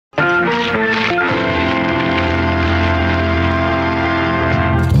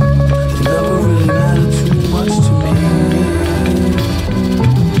never really mattered too much to me,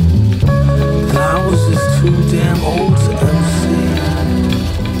 and I was just too damn old to MC.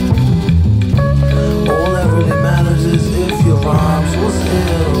 All that really matters is if your rhymes was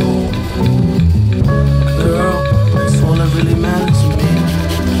ill. Girl, that's all that really matters to me.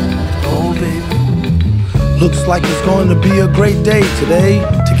 Oh baby. Looks like it's going to be a great day today,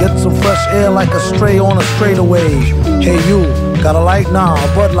 to get some fresh air like a stray on a straightaway. Hey you, got a light? Nah,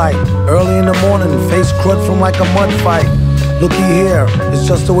 a Bud Light. Early in the morning, face crud from like a mud fight. Looky here, it's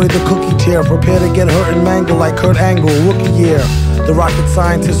just the way the cookie tear. Prepare to get hurt and mangled like Kurt Angle, rookie year. The rocket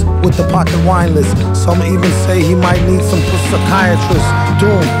scientist with the pocket wine list. Some even say he might need some psychiatrist.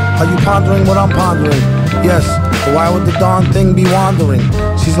 Doom, are you pondering what I'm pondering? Yes, but why would the darn thing be wandering?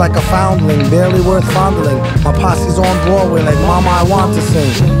 She's like a foundling, barely worth fondling. My posse's on Broadway like Mama I Want to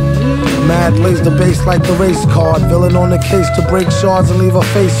Sing. Mad lays the bass like the race card. Villain on the case to break shards and leave a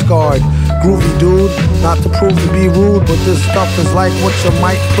face scarred. Groovy dude, not to prove to be rude, but this stuff is like what you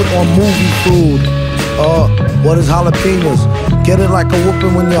might put on movie food. What is jalapenos? Get it like a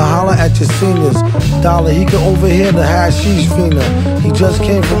whooping when you holler at your seniors. Dollar, he can overhear the hashish fiender. He just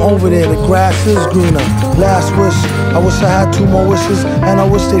came from over there, the grass is greener. Last wish, I wish I had 2 more wishes, and I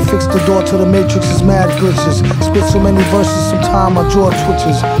wish they fixed the door to the Matrix's mad glitches. Spit so many verses, sometime my jaw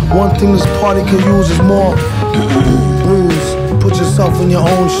twitches. One thing this party could use is more booze. Put yourself in your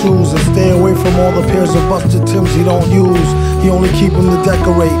own shoes and stay away from all the pairs of busted Timbs he don't use. He only keep them to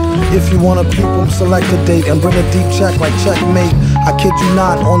decorate. If you wanna peep him, select a date and bring a deep check like checkmate. I kid you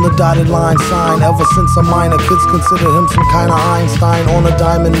not, on the dotted line sign. Ever since a minor, kids consider him some kind of Einstein on a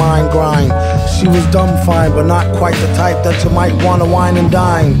diamond mine grind. She was dumb fine, but not quite the type that you might wanna wine and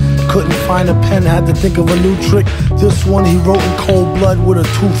dine. Couldn't find a pen, had to think of a new trick. This one he wrote in cold blood with a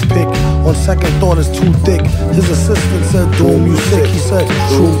toothpick. On second thought, it's too thick. His assistant said, "Doom, you sick." He said,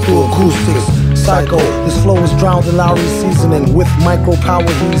 "True through acoustics." Psycho, his flow is drowned in Lowry seasoning. With micro power,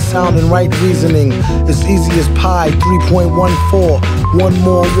 he's sounding right reasoning. It's easy as pie, 3.14. One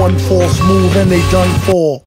more, one fall smooth, and they done for.